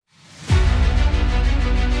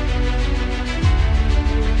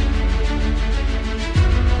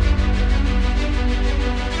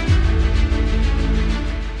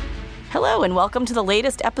Hello, and welcome to the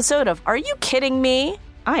latest episode of Are You Kidding Me?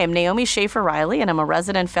 I am Naomi Schaefer-Riley, and I'm a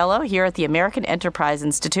resident fellow here at the American Enterprise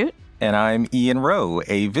Institute. And I'm Ian Rowe,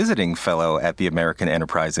 a visiting fellow at the American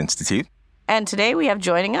Enterprise Institute. And today we have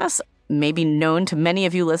joining us, maybe known to many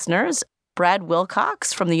of you listeners, Brad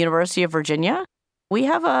Wilcox from the University of Virginia. We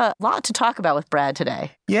have a lot to talk about with Brad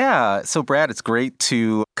today. Yeah. So, Brad, it's great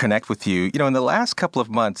to connect with you. You know, in the last couple of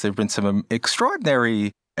months, there have been some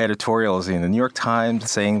extraordinary editorials in the New York Times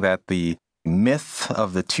saying that the myth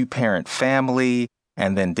of the two-parent family,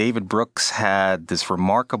 and then David Brooks had this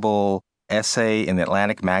remarkable essay in the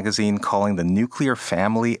Atlantic magazine calling the nuclear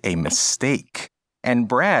family a mistake. And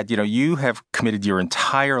Brad, you know, you have committed your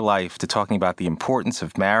entire life to talking about the importance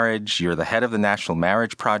of marriage. You're the head of the National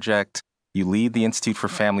Marriage Project. You lead the Institute for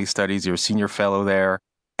Family Studies. You're a senior fellow there.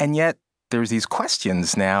 And yet there's these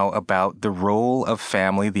questions now about the role of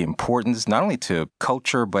family, the importance not only to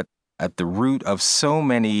culture, but at the root of so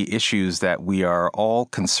many issues that we are all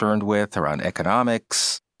concerned with around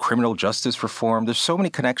economics, criminal justice reform. There's so many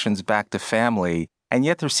connections back to family. And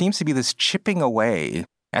yet there seems to be this chipping away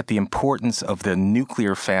at the importance of the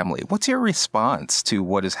nuclear family. What's your response to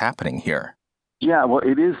what is happening here? Yeah, well,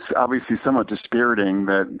 it is obviously somewhat dispiriting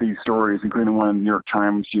that these stories, including the one in the New York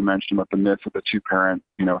Times you mentioned about the myth of the two-parent,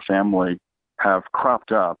 family, have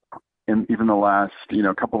cropped up in even the last,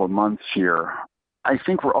 couple of months here. I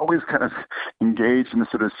think we're always kind of engaged in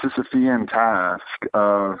this sort of Sisyphean task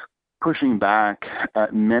of pushing back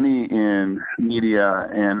at many in media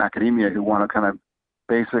and academia who want to kind of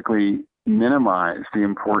basically minimize the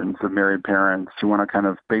importance of married parents, who want to kind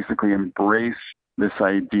of basically embrace this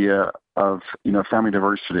idea of, family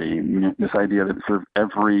diversity, this idea that sort of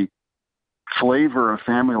every flavor of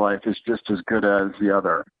family life is just as good as the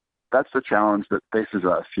other. That's the challenge that faces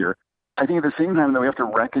us here. I think at the same time, though, we have to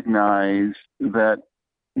recognize that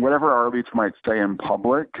whatever our elites might say in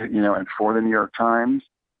public, and for the New York Times,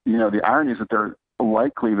 the irony is that they're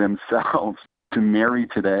likely themselves to marry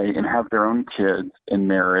today and have their own kids in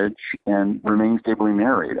marriage and remain stably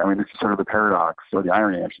married. I mean, this is sort of the paradox, or the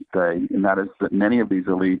irony, I should say, and that is that many of these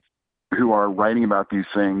elites who are writing about these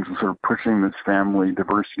things and sort of pushing this family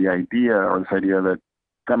diversity idea, or this idea that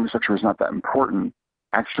family structure is not that important,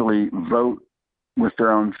 actually vote with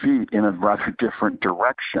their own feet in a rather different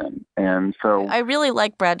direction. And so I really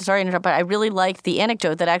like, Brad, sorry to interrupt, but I really liked the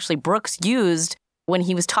anecdote that actually Brooks used when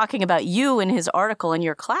he was talking about you in his article in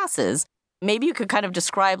your classes. Maybe you could kind of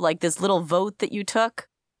describe like this little vote that you took,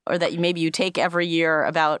 or that maybe you take every year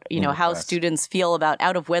about, how students feel about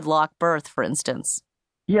out-of-wedlock birth, for instance.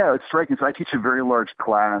 Yeah, it's striking. So I teach a very large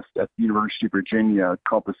class at the University of Virginia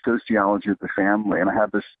called the Sociology of the Family, and I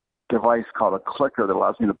have this device called a clicker that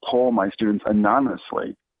allows me to poll my students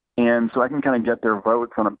anonymously. And so I can kind of get their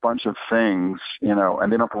votes on a bunch of things, and they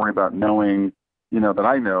don't have to worry about knowing, that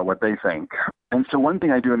I know what they think. And so one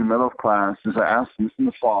thing I do in the middle of class is I ask them, this in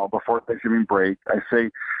the fall, before Thanksgiving break, I say,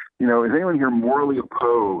 is anyone here morally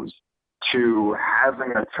opposed to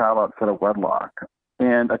having a child outside of wedlock?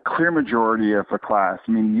 And a clear majority of the class,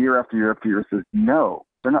 year after year after year, says, no,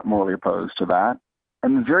 they're not morally opposed to that.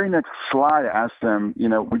 And the very next slide, I asked them,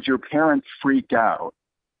 would your parents freak out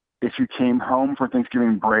if you came home for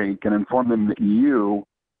Thanksgiving break and informed them that you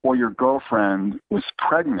or your girlfriend was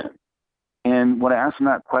pregnant? And when I asked them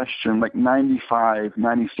that question, like 95,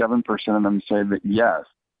 97% of them said that yes,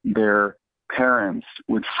 their parents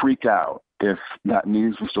would freak out if that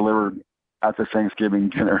news was delivered at the Thanksgiving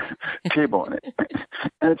dinner table.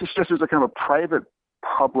 And it just there's a kind of a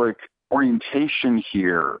private-public orientation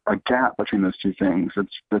here, a gap between those two things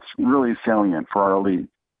that's really salient for our elite.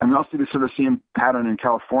 And we also see this sort of same pattern in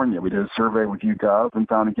California. We did a survey with YouGov and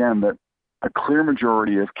found again that a clear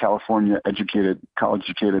majority of California-educated,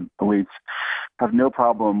 college-educated elites have no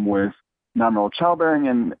problem with nominal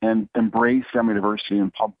childbearing and embrace family diversity in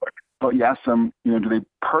public. But you ask them, do they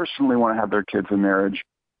personally want to have their kids in marriage?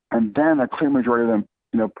 And then a clear majority of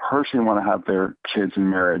them, personally want to have their kids in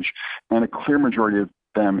marriage. And a clear majority of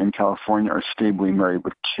them in California are stably married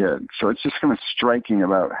with kids. So it's just kind of striking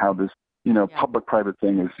about how this, public-private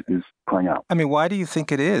thing is playing out. I mean, why do you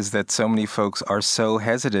think it is that so many folks are so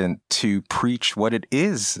hesitant to preach what it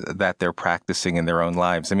is that they're practicing in their own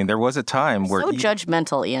lives? I mean, there was a time where... So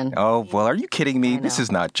judgmental, Ian. Oh, well, are you kidding me? This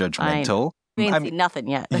is not judgmental. We ain't seen nothing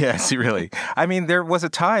yet. Yes, really. I mean, there was a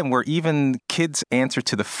time where even kids' answer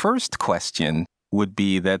to the first question would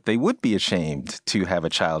be that they would be ashamed to have a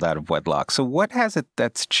child out of wedlock. So what has it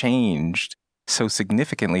that's changed so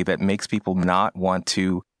significantly that makes people not want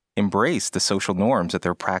to embrace the social norms that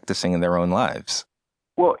they're practicing in their own lives?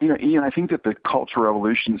 Well, Ian, I think that the cultural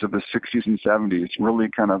revolutions of the 60s and 70s really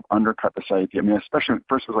kind of undercut this idea. I mean, especially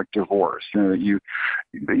first was like divorce. That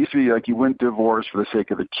used to be like you went divorce for the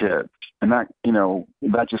sake of the kids, and that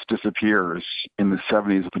just disappears in the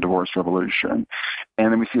 70s with the divorce revolution.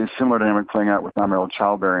 And then we see a similar dynamic playing out with non-marital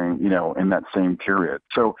childbearing, in that same period.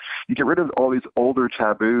 So you get rid of all these older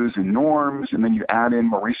taboos and norms, and then you add in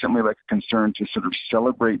more recently like a concern to sort of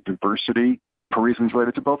celebrate diversity for reasons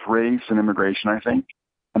related to both race and immigration, I think.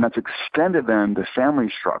 And that's extended then to family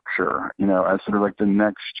structure, as sort of like the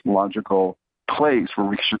next logical place where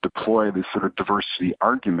we should deploy this sort of diversity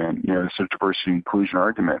argument, this sort of diversity inclusion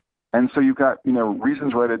argument. And so you've got,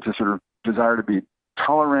 reasons related to sort of desire to be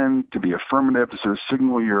tolerant, to be affirmative, to sort of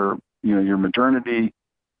signal your modernity,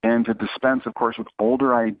 and to dispense, of course, with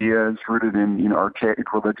older ideas rooted in,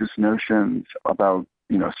 archaic religious notions about,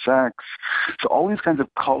 sex. So all these kinds of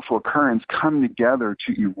cultural currents come together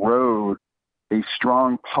to erode a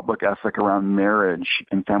strong public ethic around marriage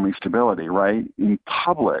and family stability, right, in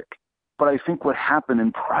public. But I think what happened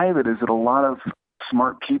in private is that a lot of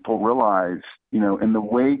smart people realized, in the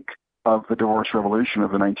wake of the divorce revolution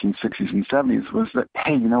of the 1960s and 70s was that,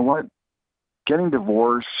 hey, you know what? Getting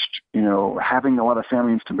divorced, having a lot of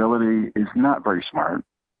family instability is not very smart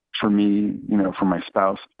for me, for my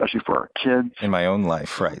spouse, especially for our kids. In my own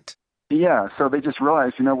life, right. Yeah, so they just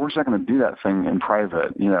realized, we're just not going to do that thing in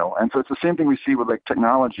private, And so it's the same thing we see with like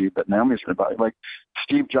technology that Naomi's written about. Like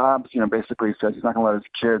Steve Jobs, basically says he's not going to let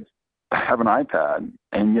his kids have an iPad,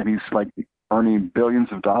 and yet he's like earning billions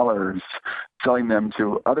of dollars selling them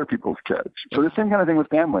to other people's kids. So the same kind of thing with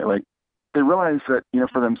family. Like they realize that,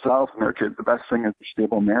 for themselves and their kids, the best thing is a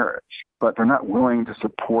stable marriage, but they're not willing to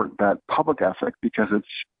support that public ethic because it's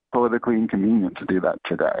politically inconvenient to do that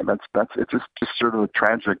today. It's just sort of a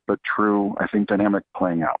tragic but true, I think, dynamic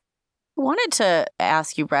playing out. I wanted to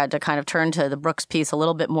ask you, Brad, to kind of turn to the Brooks piece a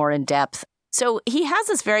little bit more in depth. So he has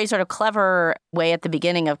this very sort of clever way at the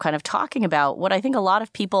beginning of kind of talking about what I think a lot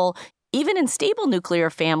of people, even in stable nuclear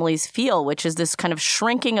families, feel, which is this kind of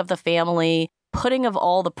shrinking of the family, putting of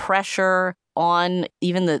all the pressure on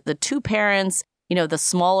even the two parents, the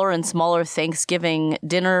smaller and smaller Thanksgiving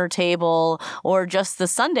dinner table or just the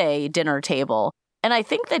Sunday dinner table. And I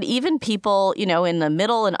think that even people, in the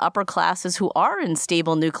middle and upper classes who are in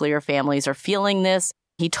stable nuclear families are feeling this.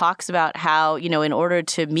 He talks about how, in order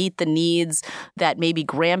to meet the needs that maybe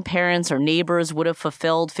grandparents or neighbors would have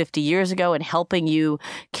fulfilled 50 years ago in helping you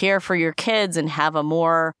care for your kids and have a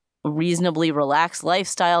more reasonably relaxed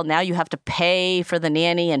lifestyle. Now you have to pay for the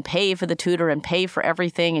nanny and pay for the tutor and pay for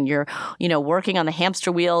everything. And you're, working on the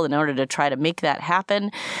hamster wheel in order to try to make that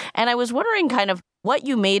happen. And I was wondering kind of what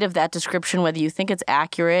you made of that description, whether you think it's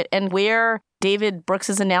accurate and where David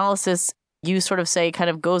Brooks's analysis, you sort of say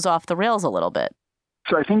kind of goes off the rails a little bit.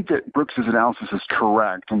 So I think that Brooks's analysis is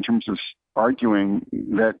correct in terms of arguing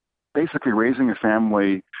that basically raising a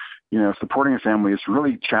family, supporting a family is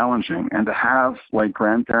really challenging. And to have like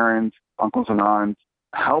grandparents, uncles and aunts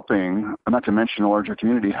helping, not to mention a larger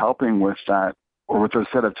community, helping with that or with a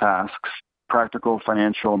set of tasks, practical,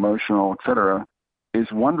 financial, emotional, et cetera, is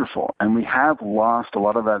wonderful. And we have lost a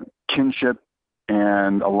lot of that kinship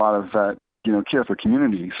and a lot of that, care for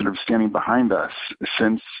community sort of standing behind us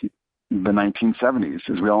since the 1970s.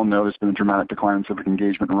 As we all know, there's been a dramatic decline in civic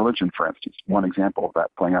engagement in religion, for instance. One example of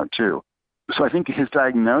that playing out too. So I think his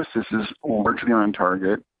diagnosis is largely on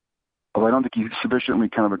target, although I don't think he sufficiently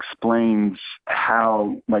kind of explains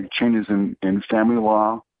how like changes in family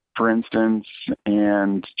law, for instance,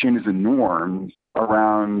 and changes in norms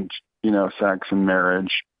around, sex and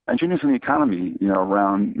marriage, and changes in the economy,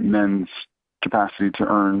 around men's capacity to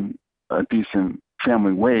earn a decent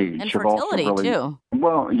family wage. And fertility too.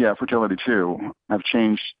 Well, yeah, fertility too, have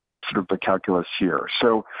changed sort of the calculus here.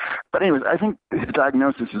 So, but anyways, I think his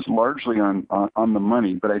diagnosis is largely on the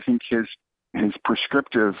money, but I think his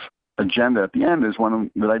prescriptive agenda at the end is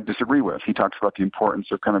one that I disagree with. He talks about the importance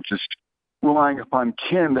of kind of just relying upon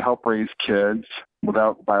kin to help raise kids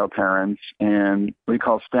without bio parents, and what he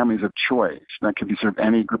calls families of choice. And that could be sort of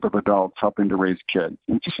any group of adults helping to raise kids.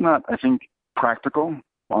 And it's just not, I think, practical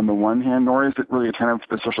on the one hand, nor is it really attentive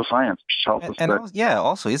to the social science, which tells us that.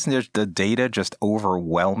 Also, isn't there the data just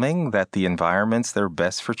overwhelming that the environments that are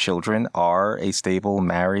best for children are a stable,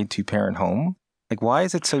 married, two-parent home? Like, why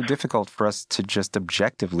is it so difficult for us to just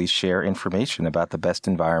objectively share information about the best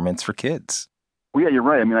environments for kids? Well, yeah, you're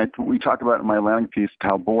right. I mean, we talk about in my Atlantic piece,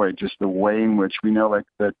 Tal Boyd, just the way in which we know, like,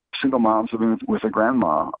 that single moms living with a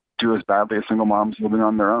grandma do as badly as single moms living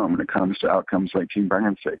on their own when it comes to outcomes like teen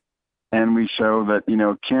pregnancy. And we show that,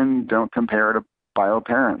 kin don't compare to bio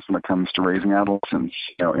parents when it comes to raising adolescents,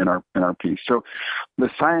 in our piece. So the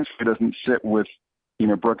science doesn't sit with,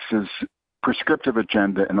 Brooks's prescriptive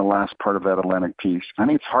agenda in the last part of that Atlantic piece. I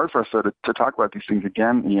think it's hard for us to talk about these things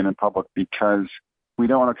again, Ian, in public, because we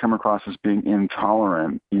don't want to come across as being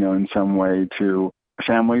intolerant, in some way to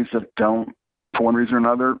families that don't, for one reason or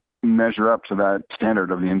another, measure up to that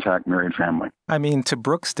standard of the intact married family. I mean, to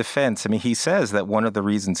Brooks' defense, he says that one of the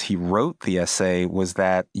reasons he wrote the essay was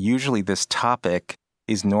that usually this topic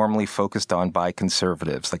is normally focused on by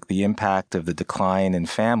conservatives, like the impact of the decline in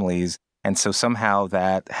families. And so somehow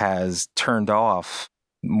that has turned off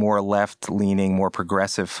more left-leaning, more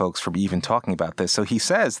progressive folks from even talking about this. So he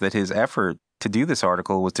says that his effort to do this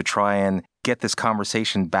article was to try and get this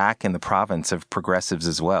conversation back in the province of progressives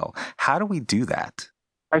as well. How do we do that?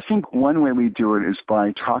 I think one way we do it is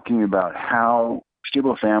by talking about how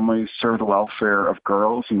stable families serve the welfare of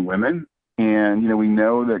girls and women. And, we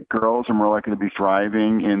know that girls are more likely to be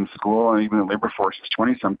thriving in school and even the labor force as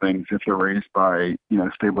 20-somethings if they're raised by,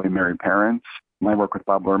 stably married parents. My work with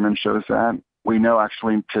Bob Lerman shows that. We know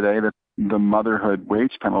actually today that the motherhood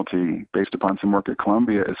wage penalty, based upon some work at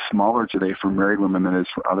Columbia, is smaller today for married women than it is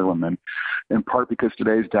for other women, in part because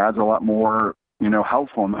today's dads are a lot more,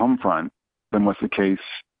 helpful on the home front than was the case,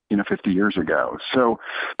 50 years ago. So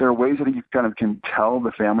there are ways that you kind of can tell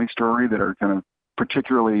the family story that are kind of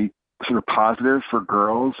particularly sort of positive for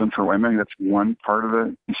girls and for women. That's one part of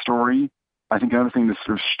the story. I think another thing to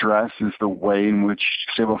sort of stress is the way in which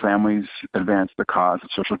stable families advance the cause of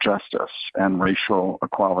social justice and racial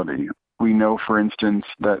equality. We know, for instance,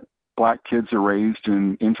 that Black kids are raised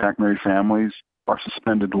in intact married families are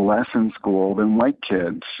suspended less in school than white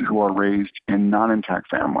kids who are raised in non-intact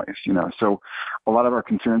families. So a lot of our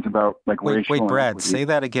concerns about racial... Wait, Brad, say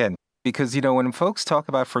that again. Because, when folks talk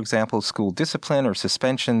about, for example, school discipline or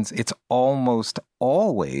suspensions, it's almost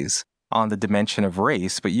always on the dimension of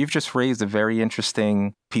race. But you've just raised a very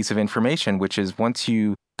interesting piece of information, which is once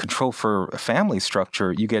you control for a family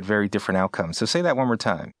structure, you get very different outcomes. So say that one more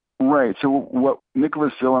time. Right. So what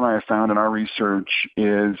Nicholas Zill and I have found in our research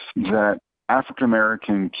is that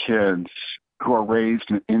African-American kids who are raised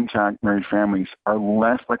in intact married families are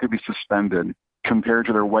less likely to be suspended compared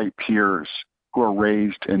to their white peers who are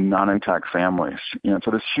raised in non-intact families.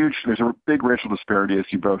 So there's a big racial disparity, as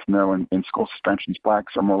you both know, in school suspensions.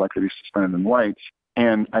 Blacks are more likely to be suspended than whites.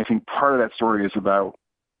 And I think part of that story is about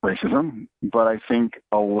racism, but I think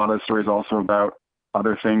a lot of the story is also about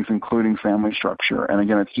other things, including family structure. And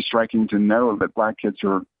again, it's just striking to know that Black kids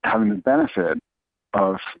are having the benefit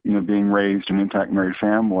of, being raised in an intact married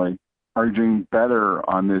family are doing better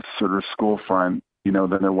on this sort of school front,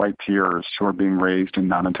 than their white peers who are being raised in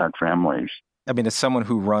non-intact families. As someone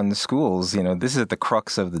who runs schools, this is at the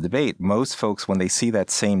crux of the debate. Most folks, when they see that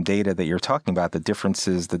same data that you're talking about, the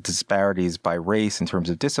differences, the disparities by race in terms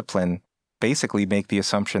of discipline, basically make the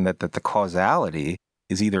assumption that the causality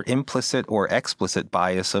is either implicit or explicit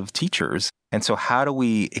bias of teachers. And so how do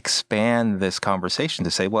we expand this conversation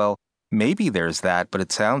to say, well, maybe there's that, but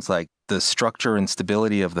it sounds like the structure and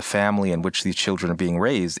stability of the family in which these children are being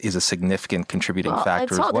raised is a significant contributing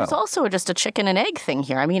factor as well. There's also just a chicken and egg thing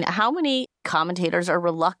here. How many commentators are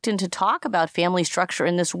reluctant to talk about family structure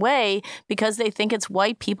in this way because they think it's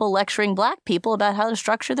white people lecturing Black people about how to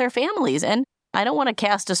structure their families? And I don't want to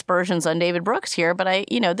cast aspersions on David Brooks here, but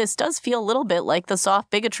this does feel a little bit like the soft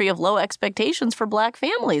bigotry of low expectations for Black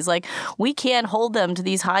families. Like, we can't hold them to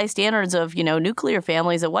these high standards of, nuclear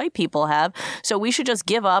families that white people have. So we should just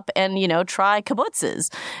give up and, try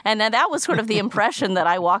kibbutzes. And that was sort of the impression that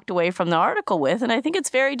I walked away from the article with. And I think it's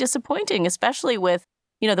very disappointing, especially with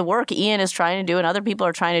the work Ian is trying to do and other people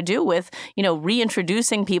are trying to do with,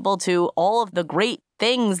 reintroducing people to all of the great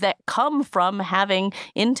things that come from having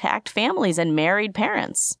intact families and married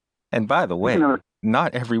parents. And by the way,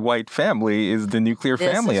 not every white family is the nuclear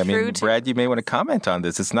family. Brad, you may want to comment on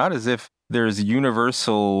this. It's not as if there's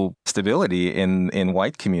universal stability in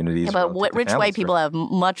white communities. Yeah, but rich white people have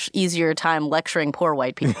much easier time lecturing poor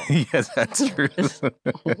white people. Yes, that's true.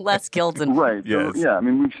 Less guilt and... Right. Yes. So,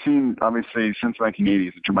 we've seen, obviously, since the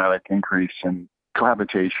 1980s, a dramatic increase in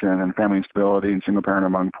cohabitation and family instability and single parent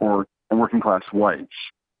among poor and working class whites.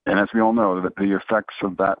 And as we all know, that the effects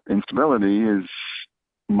of that instability is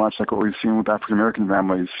much like what we've seen with African American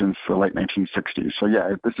families since the late 1960s. So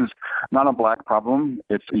this is not a Black problem.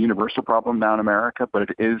 It's a universal problem now in America, but it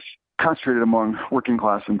is concentrated among working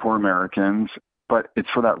class and poor Americans. But it's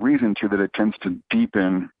for that reason, too, that it tends to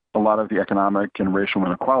deepen a lot of the economic and racial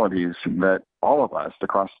inequalities that all of us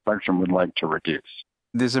across the spectrum would like to reduce.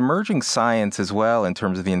 There's emerging science as well in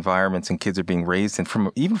terms of the environments and kids are being raised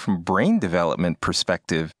in, even from brain development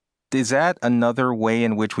perspective. Is that another way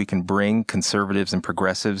in which we can bring conservatives and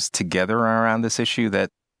progressives together around this issue, that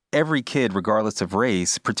every kid, regardless of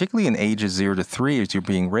race, particularly in ages 0 to 3 as you're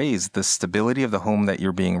being raised, the stability of the home that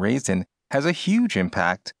you're being raised in has a huge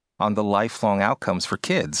impact on the lifelong outcomes for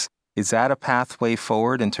kids. Is that a pathway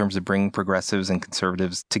forward in terms of bringing progressives and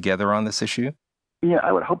conservatives together on this issue? Yeah,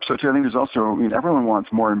 I would hope so, too. I think there's also, everyone wants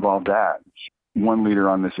more involved dads. One leader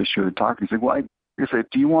on this issue had talked, he said, well, I say,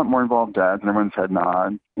 do you want more involved dads? And everyone's head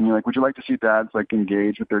nod. And you're like, would you like to see dads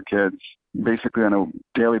engage with their kids basically on a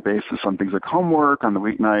daily basis on things like homework, on the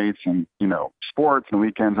weeknights, and, sports and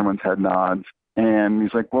weekends? Everyone's head nods. And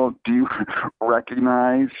he's like, well, do you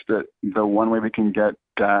recognize that the one way we can get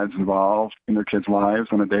dads involved in their kids' lives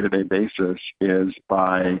on a day-to-day basis is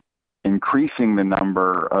by increasing the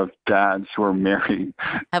number of dads who are married?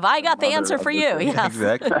 Have I got the answer for you? Yes.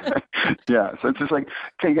 Exactly. Yeah. So it's just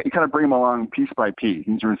you kind of bring them along piece by piece.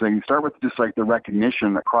 In terms of saying, you start with just the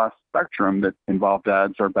recognition across the spectrum that involved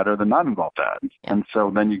dads are better than not involved dads. Yeah. And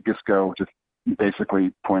so then you just go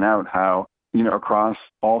basically point out how, across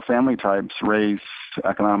all family types, race,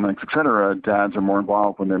 economics, et cetera, dads are more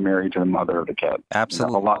involved when they're married to the mother of the kid.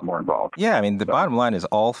 Absolutely. A lot more involved. Yeah, the bottom line is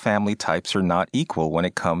all family types are not equal when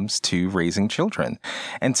it comes to raising children.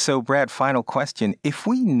 And so, Brad, final question. If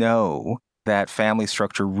we know that family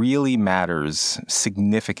structure really matters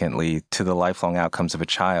significantly to the lifelong outcomes of a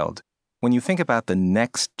child, when you think about the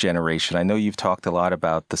next generation, I know you've talked a lot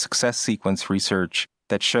about the success sequence research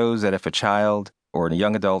that shows that if a child or a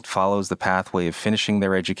young adult follows the pathway of finishing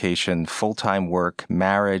their education, full-time work,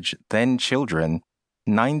 marriage, then children,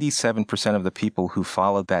 97% of the people who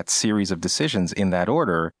followed that series of decisions in that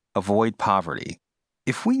order avoid poverty.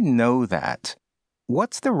 If we know that,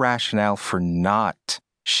 what's the rationale for not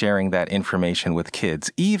sharing that information with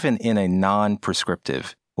kids, even in a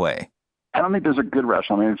non-prescriptive way? I don't think there's a good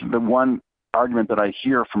rationale. The one argument that I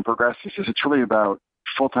hear from progressives is it's really about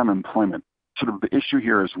full-time employment. Sort of the issue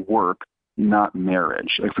here is work, not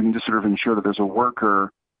marriage. If we can just sort of ensure that there's a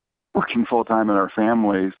worker working full-time in our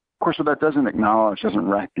families. Of course, what that doesn't acknowledge, doesn't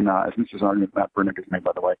recognize, and this is an argument Matt Bruenig has made,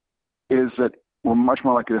 by the way, is that we're much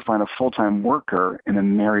more likely to find a full-time worker in a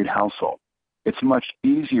married household. It's much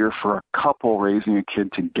easier for a couple raising a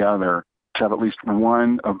kid together to have at least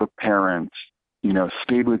one of the parents,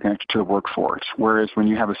 stably connected to the workforce. Whereas when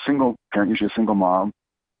you have a single parent, usually a single mom,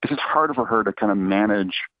 it's just harder for her to kind of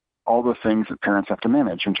manage all the things that parents have to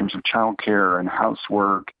manage in terms of childcare and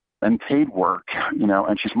housework and paid work,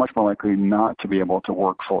 and she's much more likely not to be able to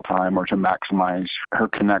work full time or to maximize her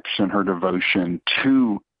connection, her devotion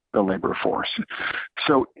to the labor force.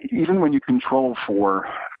 So even when you control for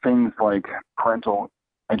things like parental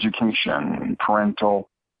education, parental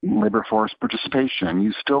labor force participation,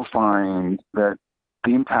 you still find that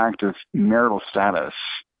the impact of marital status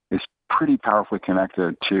is pretty powerfully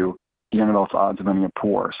connected to young adults' odds of ending up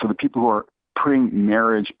poor. So the people who are putting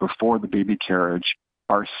marriage before the baby carriage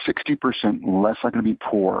are 60% less likely to be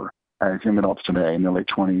poor as young adults today in their late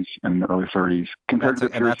 20s and early 30s compared to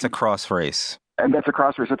the and that's across race. And that's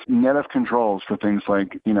across race. That's net of controls for things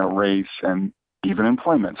like, race and even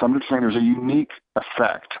employment. So I'm just saying there's a unique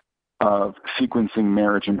effect of sequencing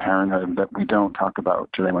marriage and parenthood that we don't talk about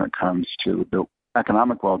today when it comes to the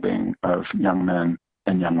economic well-being of young men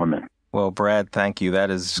and young women. Well, Brad, thank you.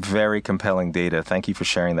 That is very compelling data. Thank you for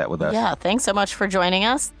sharing that with us. Yeah, thanks so much for joining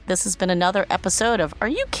us. This has been another episode of Are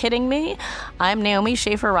You Kidding Me? I'm Naomi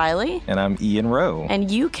Schaefer-Riley. And I'm Ian Rowe.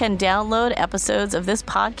 And you can download episodes of this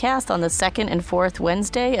podcast on the second and fourth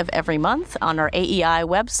Wednesday of every month on our AEI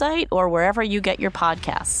website or wherever you get your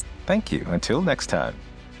podcasts. Thank you. Until next time.